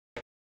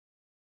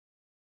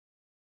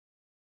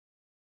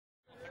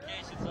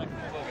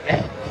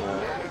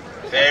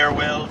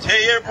Farewell to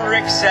your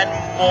bricks and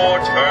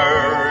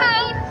mortar.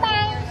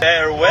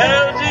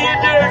 Farewell to your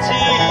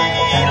dirty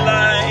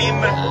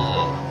lime.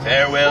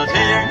 Farewell to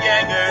your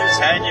gangers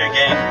and your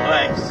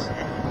gangplanks.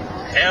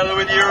 Hell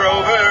with your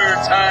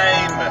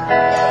overtime.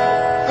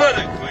 Put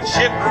a good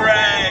ship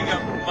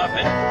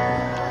ragamuffin.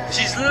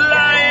 She's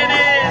lying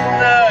in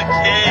the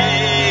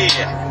quay.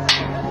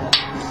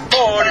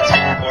 For to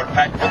take poor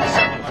Pat from the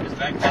sun on his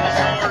back to the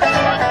shores of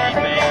Botany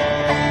Bay.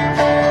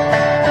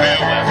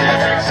 Farewell to your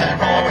bricks and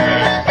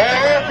mortars.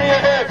 Farewell to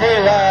your dirty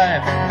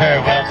lime.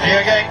 Farewell to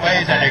your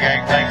gangways and your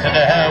gangplanks, and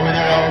to hell with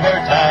your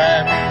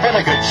overtime. For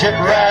the good ship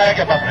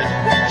ragamuffin.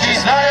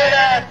 She's lying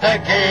at the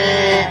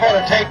quay. For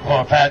to take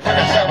poor Pat with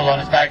a shovel on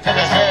his back to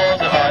the shores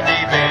of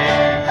Botany Bay.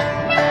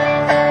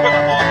 Well,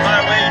 I'm on my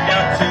way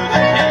down to the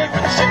quay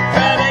with the ship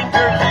at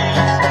anchor lays.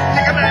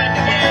 To command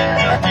again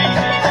the Navy.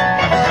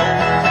 I'm so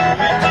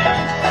indeed.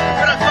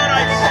 But I thought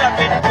I'd stop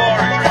in for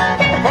a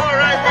drink before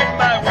I went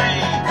my way.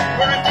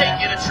 For I'm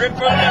taking a trip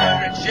on an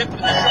emigrant ship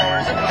to the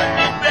shores of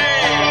Botany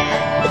Bay.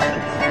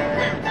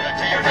 Farewell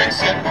to your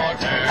bricks and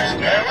mortars.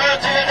 Farewell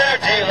to your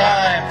dirty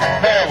lime.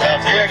 Farewell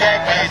to your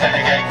gangways and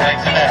your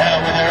gangplanks, and to hell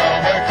with your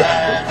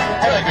overtime.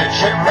 For the good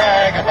ship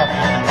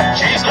ragamuffin.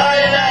 She's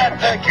lying at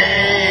the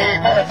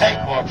quay. For to take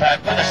poor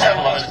Pat with a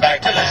shovel on his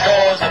back to the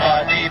shores of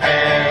Botany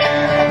Bay.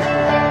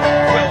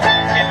 Well,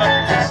 came up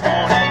this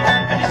morning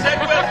and he said,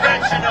 well,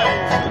 Pat, you know,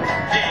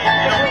 if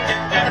you don't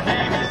get them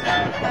babies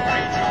out, I'm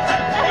afraid you'll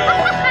have to go.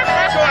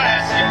 So I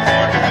asked him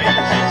for the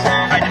wages.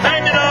 I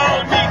demanded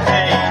all me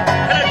pay,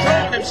 and I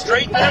told him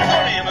straight that I'm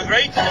going to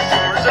immigrate to the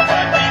shores of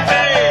Botany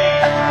Bay.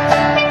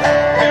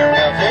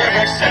 Farewell to your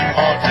bricks and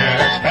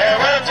mortars.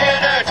 Farewell to your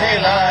dirty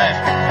lime.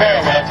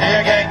 Farewell to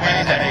your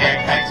gangways and your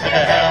gangplanks, and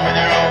to hell with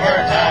your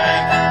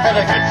overtime. For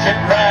the good ship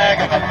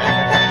ragamuffin.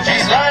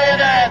 She's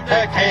lying at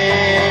the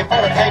quay. For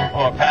to take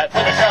poor Pat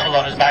with a shovel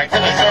on his back to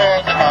the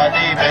shores of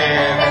Botany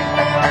Bay.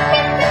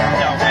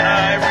 Now when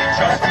I reach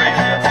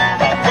Australia,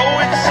 I'll go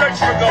and search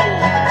for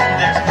gold.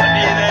 There's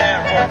plenty there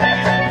for me.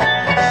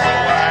 So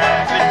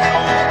I've been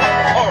told.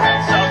 Or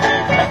else I'll go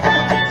to a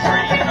booby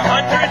tree and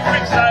 100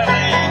 bricks I'll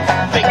lay.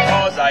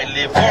 Because I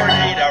live for an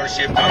 8-hour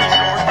shift on the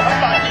shores of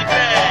Botany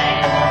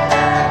Bay.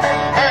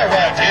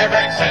 Farewell to your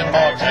bricks and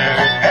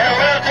mortars.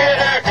 Farewell to your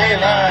dirty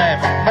lime.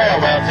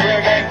 Farewell to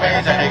your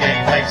gangways and your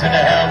gangplanks, and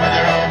to hell with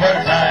your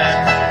overtime.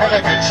 For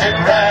the good ship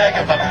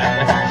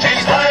ragamuffin.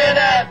 She's lying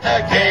at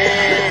the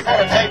quay. For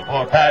to take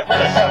poor Pat with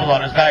a shovel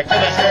on his back.